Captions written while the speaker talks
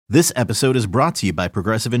This episode is brought to you by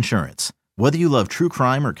Progressive Insurance. Whether you love true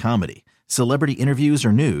crime or comedy, celebrity interviews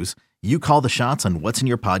or news, you call the shots on what's in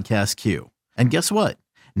your podcast queue. And guess what?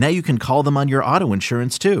 Now you can call them on your auto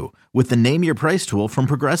insurance too with the Name Your Price tool from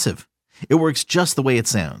Progressive. It works just the way it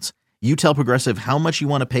sounds. You tell Progressive how much you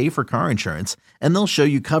want to pay for car insurance, and they'll show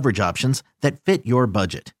you coverage options that fit your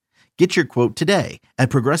budget. Get your quote today at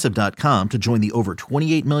Progressive.com to join the over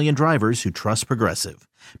 28 million drivers who trust Progressive.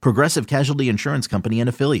 Progressive Casualty Insurance Company and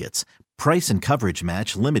Affiliates. Price and coverage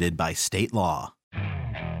match limited by state law.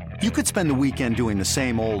 You could spend the weekend doing the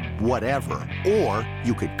same old whatever, or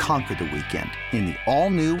you could conquer the weekend in the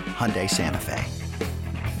all-new Hyundai Santa Fe.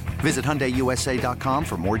 Visit HyundaiUSA.com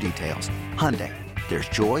for more details. Hyundai, there's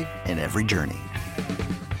joy in every journey.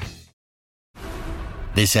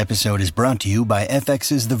 This episode is brought to you by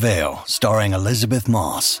FX's The Veil, starring Elizabeth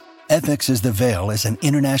Moss. FX's The Veil is an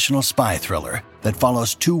international spy thriller that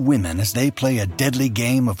follows two women as they play a deadly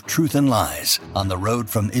game of truth and lies on the road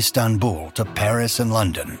from Istanbul to Paris and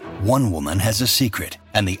London. One woman has a secret,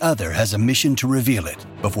 and the other has a mission to reveal it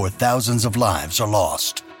before thousands of lives are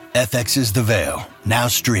lost. FX's The Veil, now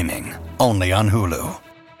streaming, only on Hulu.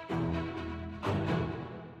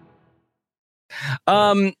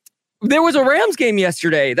 There was a Rams game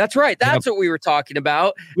yesterday. That's right. That's what we were talking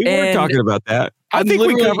about. We were talking about that. I think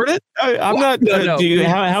we covered it. I'm not. No. Do you?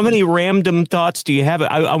 How many random thoughts do you have?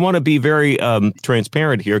 I want to be very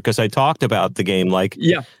transparent here because I talked about the game like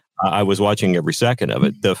I was watching every second of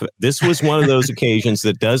it. This was one of those occasions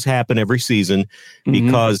that does happen every season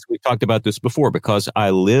because we talked about this before. Because I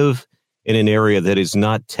live in an area that is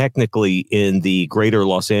not technically in the greater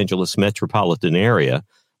Los Angeles metropolitan area,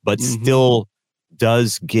 but still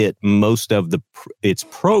does get most of its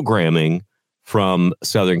programming from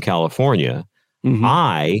Southern California.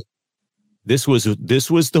 This was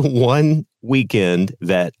the one weekend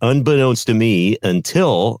that, unbeknownst to me,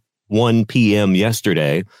 until 1 p.m.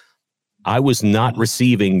 yesterday, I was not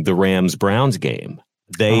receiving the Rams-Browns game.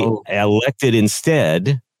 They elected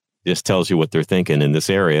instead, just tells you what they're thinking in this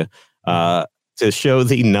area, to show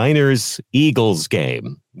the Niners-Eagles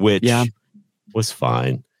game, which was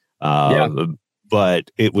fine.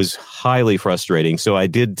 But it was highly frustrating. So I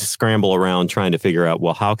did scramble around trying to figure out,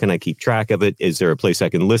 well, how can I keep track of it? Is there a place I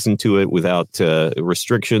can listen to it without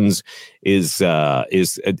restrictions? Is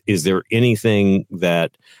there anything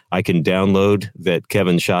that I can download that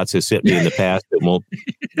Kevin Schatz has sent me in the past that won't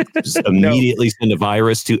just immediately send a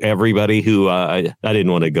virus to everybody who I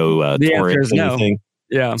didn't want to go torrent anything?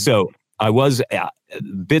 No. Yeah. So I was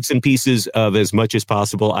bits and pieces of as much as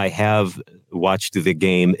possible. I have watched the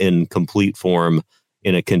game in complete form,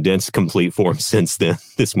 in a condensed complete form since then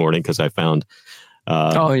this morning, because I found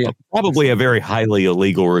probably a very highly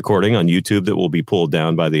illegal recording on YouTube that will be pulled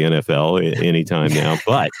down by the NFL anytime now.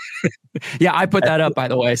 But I put that up, by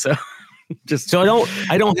the way. So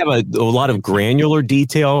I don't have a lot of granular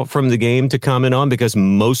detail from the game to comment on, because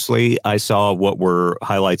mostly I saw what were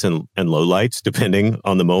highlights and lowlights depending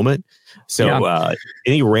on the moment. So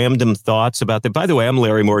any random thoughts about that? By the way, I'm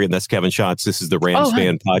Larry Morgan. That's Kevin Schatz. This is the Rams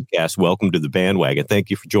Fan Podcast. Welcome to the bandwagon. Thank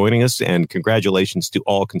you for joining us, and congratulations to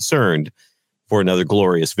all concerned for another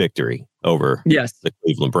glorious victory over the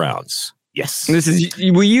Cleveland Browns. Yes.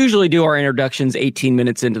 We usually do our introductions 18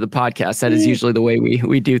 minutes into the podcast. That is usually the way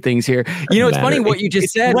we do things here. You know, it's funny what you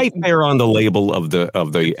just said. Right there on the label of the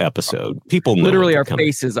episide. People know literally our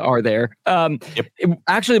faces are there.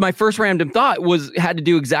 Actually, my first random thought had to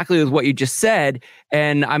do exactly with what you just said,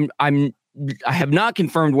 and I have not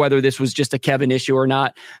confirmed whether this was just a Kevin issue or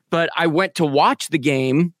not, but I went to watch the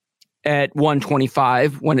game at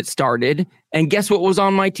 1:25 when it started, and guess what was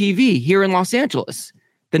on my TV here in Los Angeles?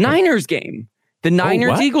 The Niners game, the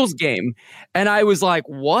Niners-Eagles game. And I was like,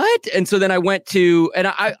 what? And so then I went to, and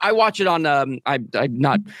I watch it on, I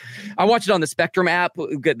watch it on the Spectrum app.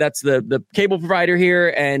 That's the cable provider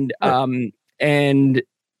here. And I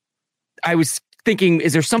was thinking,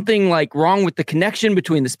 is there something like wrong with the connection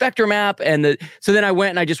between the Spectrum app and so then I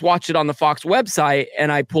went and I just watched it on the Fox website, and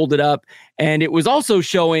I pulled it up, and it was also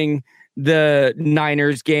showing the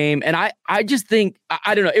Niners game. And I just think,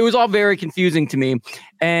 I don't know, it was all very confusing to me.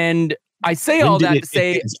 And I say all that to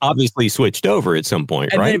say it's obviously switched over at some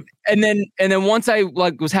point, right? And then once I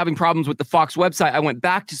was having problems with the Fox website, I went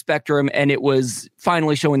back to Spectrum, and it was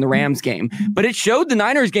finally showing the Rams game. But it showed the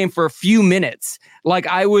Niners game for a few minutes. Like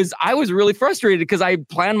I was really frustrated because I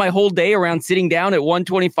planned my whole day around sitting down at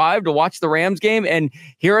 1:25 to watch the Rams game, and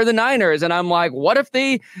here are the Niners, and I'm like, what if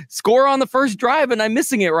they score on the first drive and I'm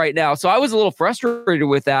missing it right now? So I was a little frustrated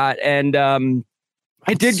with that, and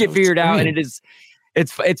it did get figured out, and it is.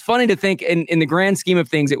 It's funny to think in the grand scheme of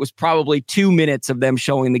things, it was probably 2 minutes of them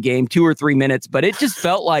showing the game, 2 or 3 minutes, but it just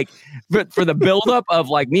felt like for the buildup of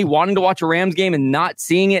like me wanting to watch a Rams game and not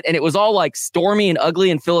seeing it. And it was all like stormy and ugly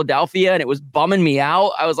in Philadelphia and it was bumming me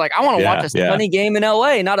out. I was like, I want to watch a sunny game in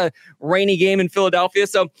LA, not a rainy game in Philadelphia.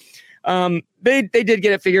 So they did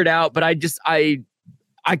get it figured out, but I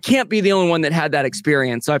can't be the only one that had that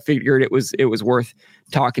experience. So I figured it was worth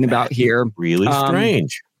talking about here. Really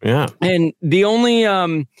strange. Yeah. And the only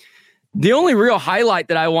real highlight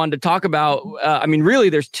that I wanted to talk about, really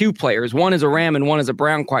there's two players. One is a Ram and one is a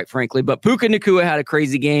Brown, quite frankly. But Puka Nacua had a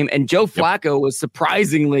crazy game, and Joe Flacco was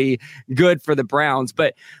surprisingly good for the Browns.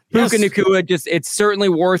 But Puka Nacua, it's certainly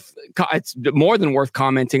it's more than worth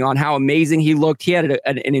commenting on how amazing he looked. He had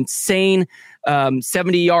an insane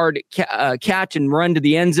 70-yard catch and run to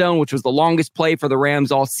the end zone, which was the longest play for the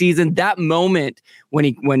Rams all season. That moment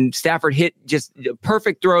when Stafford hit just a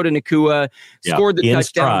perfect throw to Nacua, scored the touchdown.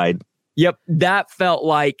 Stride. Yep, that felt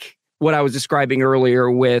like what I was describing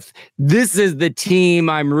earlier with, this is the team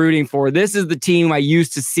I'm rooting for. This is the team I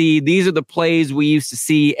used to see. These are the plays we used to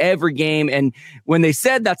see every game. And when they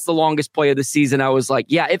said that's the longest play of the season, I was like,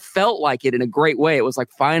 yeah, it felt like it in a great way. It was like,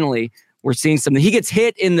 finally, we're seeing something. He gets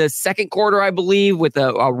hit in the second quarter, I believe, with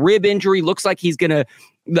a rib injury. Looks like he's going to,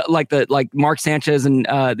 like Mark Sanchez and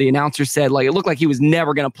the announcer said, like, it looked like he was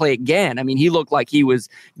never going to play again. I mean, he looked like he was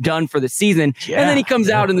done for the season. And then he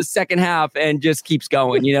comes out in the second half and just keeps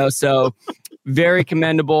going, so very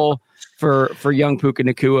commendable for young Puka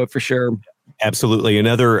Nacua for sure. Absolutely.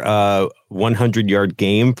 Another 100-yard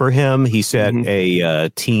game for him. He set a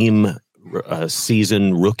team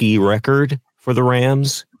season rookie record for the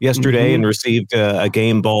Rams yesterday and received a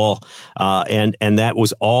game ball. And that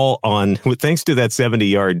was all on, thanks to that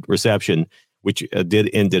 70-yard reception, which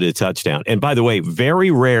ended a touchdown. And by the way,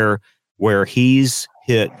 very rare where he's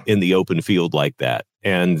hit in the open field like that.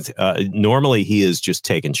 And normally he is just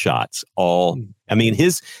taking shots the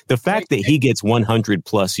fact that he gets 100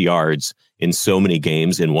 plus yards in so many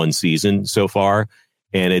games in one season so far,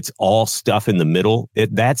 and it's all stuff in the middle,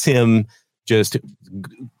 that's him just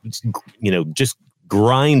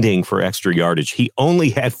grinding for extra yardage. He only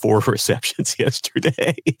had 4 receptions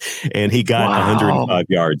yesterday, and he got 105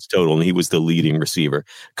 yards total, and he was the leading receiver.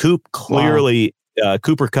 Cooper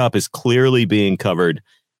Kupp is clearly being covered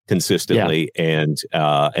consistently, and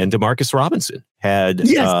Demarcus Robinson had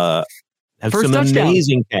some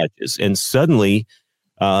amazing catches, and suddenly,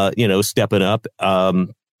 stepping up.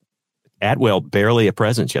 Atwell barely a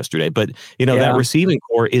presence yesterday, but that receiving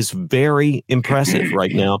core is very impressive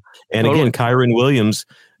right now. And again, Kyron Williams,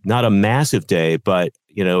 not a massive day, but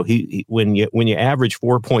he when you average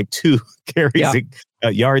 4.2 carries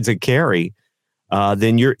yards a carry,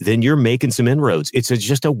 then you're making some inroads. It's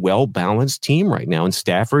just a well balanced team right now, and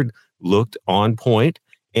Stafford looked on point.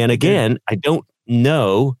 And again, I don't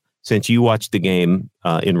know, since you watched the game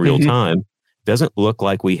in real time, doesn't look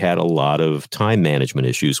like we had a lot of time management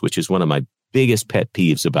issues, which is one of my biggest pet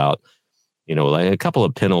peeves about, like a couple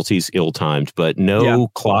of penalties ill-timed, but no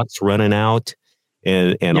clocks running out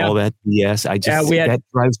and all that BS. That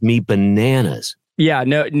drives me bananas. Yeah,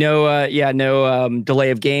 no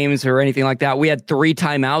delay of games or anything like that. We had 3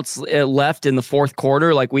 timeouts left in the fourth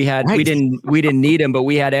quarter. Like we didn't need them, but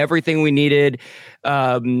we had everything we needed.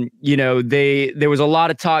 There was a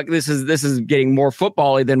lot of talk. This is getting more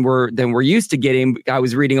football-y than we're used to getting. I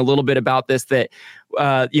was reading a little bit about this, that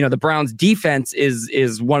the Browns defense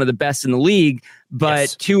is one of the best in the league,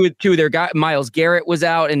 but two of their guys, Myles Garrett was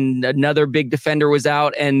out and another big defender was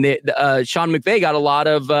out, and Sean McVay got a lot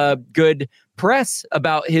of good press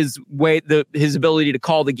about his ability to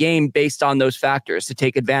call the game based on those factors, to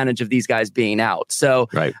take advantage of these guys being out. So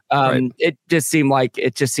it just seemed like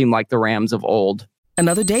the Rams of old.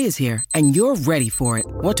 Another day is here and you're ready for it.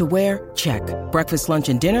 What to wear? Check. Breakfast, lunch,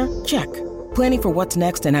 and dinner? Check. Planning for what's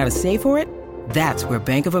next and how to save for it? That's where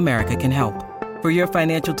Bank of America can help. For your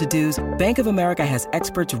financial to-dos, Bank of America has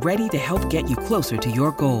experts ready to help get you closer to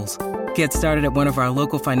your goals. Get started at one of our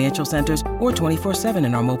local financial centers or 24/7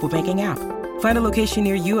 in our mobile banking app. Find a location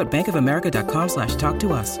near you at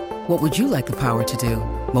bankofamerica.com/talktous. What would you like the power to do?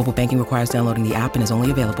 Mobile banking requires downloading the app and is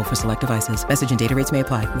only available for select devices. Message and data rates may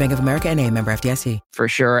apply. Bank of America N.A., member FDIC. For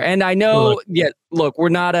sure. And I know, we're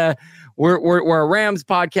not we're a Rams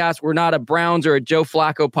podcast. We're not a Browns or a Joe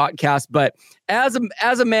Flacco podcast. But as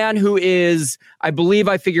a man who is, I believe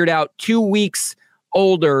I figured out, 2 weeks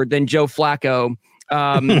older than Joe Flacco,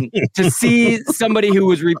 to see somebody who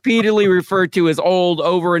was repeatedly referred to as old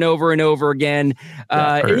over and over and over again.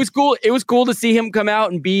 It was cool. It was cool to see him come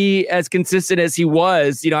out and be as consistent as he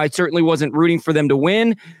was. I certainly wasn't rooting for them to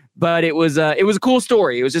win, but it was a cool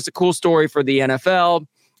story. It was just a cool story for the NFL.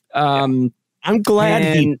 I'm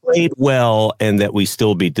glad he played well and that we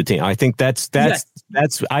still beat the team. I think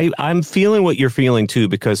I'm feeling what you're feeling too,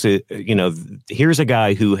 because here's a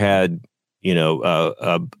guy who had,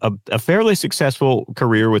 a fairly successful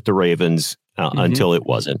career with the Ravens until it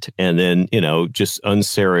wasn't. And then, just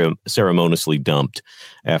unceremoniously dumped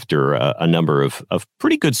after a number of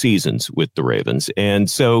pretty good seasons with the Ravens.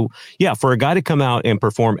 And so, for a guy to come out and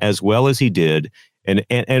perform as well as he did.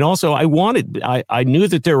 And also I knew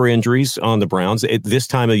that there were injuries on the Browns at this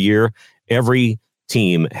time of year. Every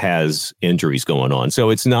team has injuries going on.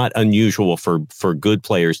 So it's not unusual for good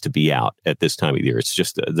players to be out at this time of year. It's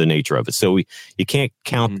just the nature of it. So you can't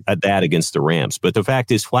count that against the Rams. But the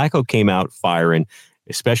fact is Flacco came out firing,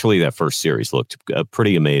 especially that first series looked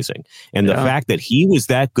pretty amazing. And the fact that he was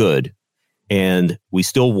that good and we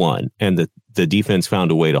still won, and the defense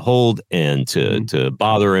found a way to hold and to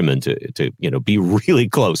bother him and to be really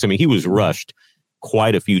close. I mean, he was rushed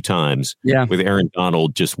quite a few times with Aaron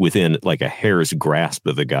Donald just within like a hair's grasp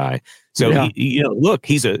of the guy. So look,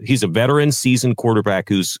 he's a veteran, seasoned quarterback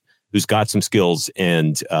who's got some skills,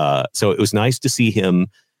 and so it was nice to see him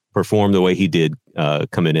perform the way he did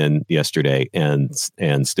coming in yesterday and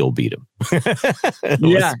still beat him.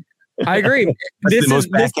 I agree. This is the most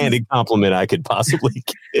backhanded compliment I could possibly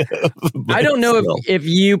give. I don't know if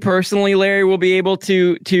you personally, Larry, will be able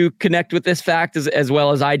to connect with this fact as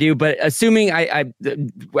well as I do, but assuming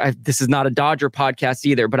this is not a Dodger podcast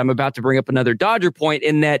either, but I'm about to bring up another Dodger point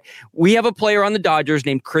in that we have a player on the Dodgers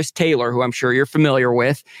named Chris Taylor, who I'm sure you're familiar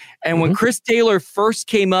with. And when Chris Taylor first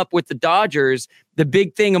came up with the Dodgers, the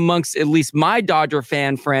big thing amongst at least my Dodger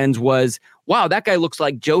fan friends was, wow, that guy looks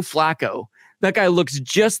like Joe Flacco. That guy looks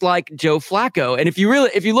just like Joe Flacco. And if you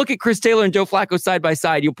look at Chris Taylor and Joe Flacco side by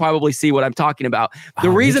side, you'll probably see what I'm talking about.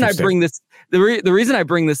 The reason I bring this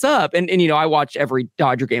up, and I watch every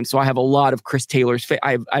Dodger game, so I have a lot of Chris Taylor's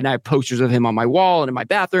I have posters of him on my wall and in my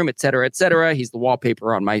bathroom, et cetera, et cetera. He's the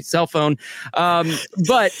wallpaper on my cell phone. But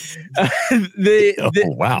Joe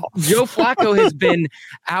Flacco has been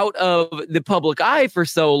out of the public eye for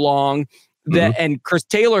so long. And Chris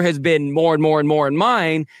Taylor has been more and more and more in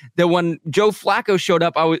mine, that when Joe Flacco showed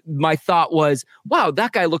up, my thought was, wow,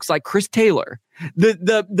 that guy looks like Chris Taylor.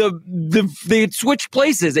 They switched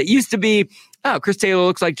places. It used to be, Chris Taylor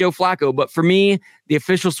looks like Joe Flacco. But for me, the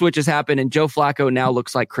official switch has happened, and Joe Flacco now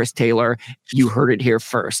looks like Chris Taylor. You heard it here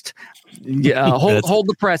first. Hold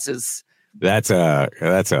the presses. That's a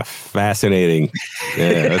fascinating.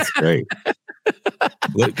 Yeah, that's great.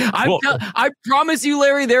 I promise you,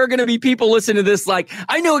 Larry, there are going to be people listening to this like,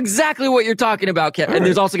 I know exactly what you're talking about, Kevin. And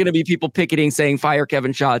there's also going to be people picketing saying fire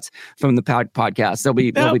Kevin Schatz from the podcast. They'll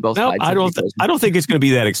be both sides. I don't think it's going to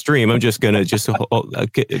be that extreme. I'm just going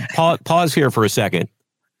to pause here for a second.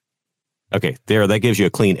 Okay, there. That gives you a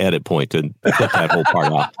clean edit point to put that whole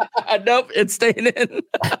part off. Nope, it's staying in.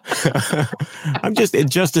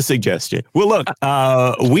 It's just a suggestion. Well, look,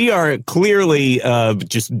 we are clearly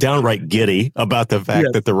just downright giddy about the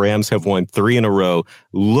fact that the Rams have won 3 in a row.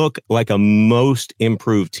 Look like a most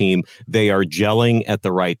improved team. They are gelling at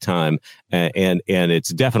the right time, and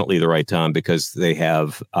it's definitely the right time because they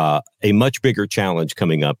have a much bigger challenge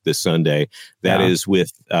coming up this Sunday. That is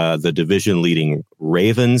with the division-leading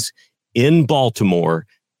Ravens in Baltimore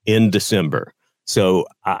in December. So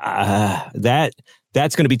that's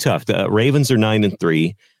going to be tough. The Ravens are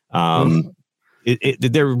 9-3.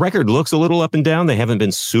 Their record looks a little up and down. They haven't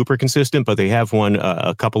been super consistent, but they have won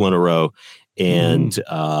a couple in a row. And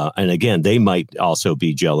again, they might also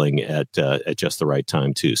be gelling at just the right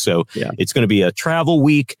time too. So it's going to be a travel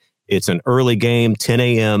week. It's an early game, 10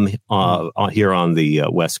 a.m. Here on the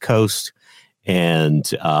West Coast. And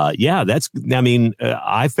I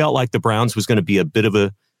felt like the Browns was going to be a bit of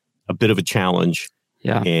a challenge.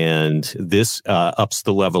 Yeah. And this ups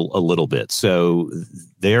the level a little bit. So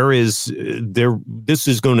this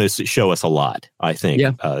is going to show us a lot, I think,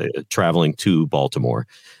 traveling to Baltimore.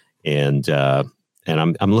 And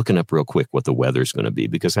I'm looking up real quick what the weather's going to be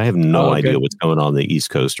because I have no idea what's going on the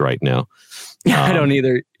East Coast right now. I don't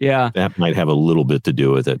either. Yeah. That might have a little bit to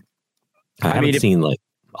do with it. I haven't seen like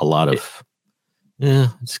a lot of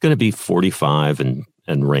it's going to be 45 and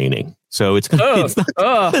raining. So it's going to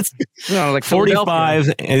be like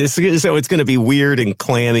 45. And so it's going to be weird and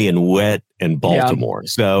clammy and wet in Baltimore.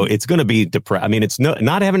 So it's going to be depressed. I mean, it's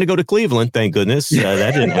not having to go to Cleveland. Thank goodness.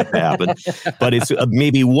 That didn't have to happen. But it's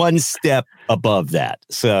maybe one step above that.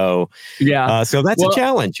 So so that's a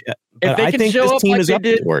challenge. If they I think show this up team like is up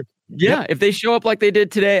for it. Yeah, if they show up like they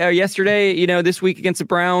did today or yesterday, this week against the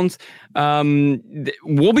Browns,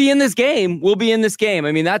 we'll be in this game.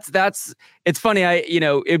 I mean, it's funny.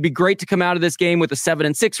 It'd be great to come out of this game with a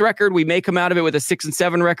 7-6 record. We may come out of it with a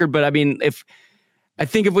 6-7 record, but I mean, if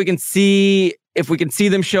we can see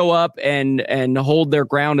them show up and hold their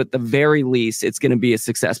ground at the very least, it's going to be a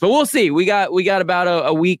success. But we'll see. We got about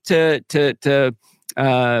a week to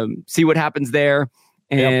see what happens there.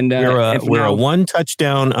 And we're a 1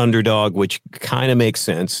 touchdown underdog, which kind of makes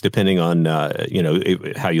sense depending on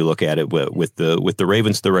how you look at it with the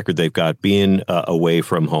Ravens, the record they've got being away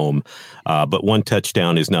from home. But 1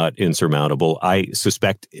 touchdown is not insurmountable. I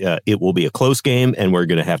suspect it will be a close game, and we're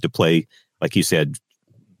going to have to play, like you said,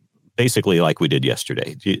 basically like we did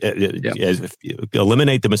yesterday.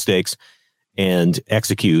 Eliminate the mistakes and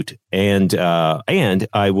execute. And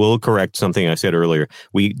I will correct something I said earlier.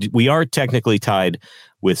 We are technically tied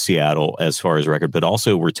with Seattle as far as record, but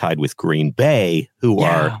also we're tied with Green Bay,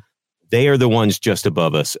 they are the ones just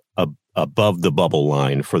above us, above the bubble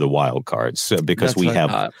line for the wild cards, because we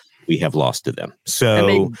have lost to them. So and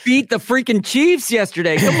they beat the freaking Chiefs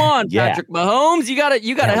yesterday. Come on, Patrick Mahomes, you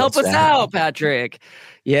gotta help us out, Patrick.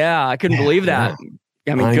 Yeah, I couldn't believe that.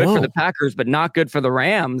 I mean, good for the Packers, but not good for the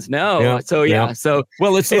Rams. No. Yeah. So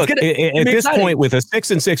well, let's look at this point with a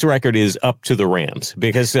 6-6 record is up to the Rams,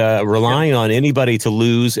 because relying on anybody to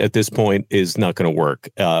lose at this point is not going to work.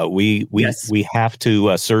 We have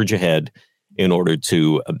to surge ahead in order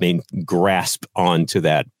to grasp onto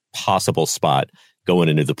that possible spot going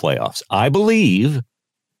into the playoffs. I believe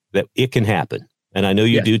that it can happen, and I know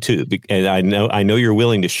you do too. And I know you're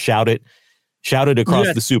willing to shout it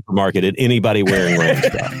across the supermarket at anybody wearing Rams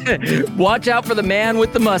stuff. Watch out for the man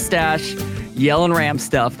with the mustache yelling Rams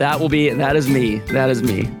stuff. That is me.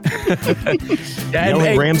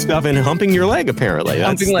 Yelling Rams stuff and humping your leg, apparently.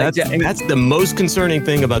 That's the most concerning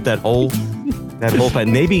thing about that whole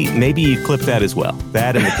thing. Maybe you clip that as well.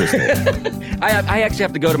 That and the Chris Taylor. I actually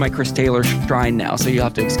have to go to my Chris Taylor shrine now, so you'll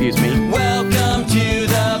have to excuse me. Welcome to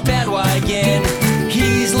the bandwagon.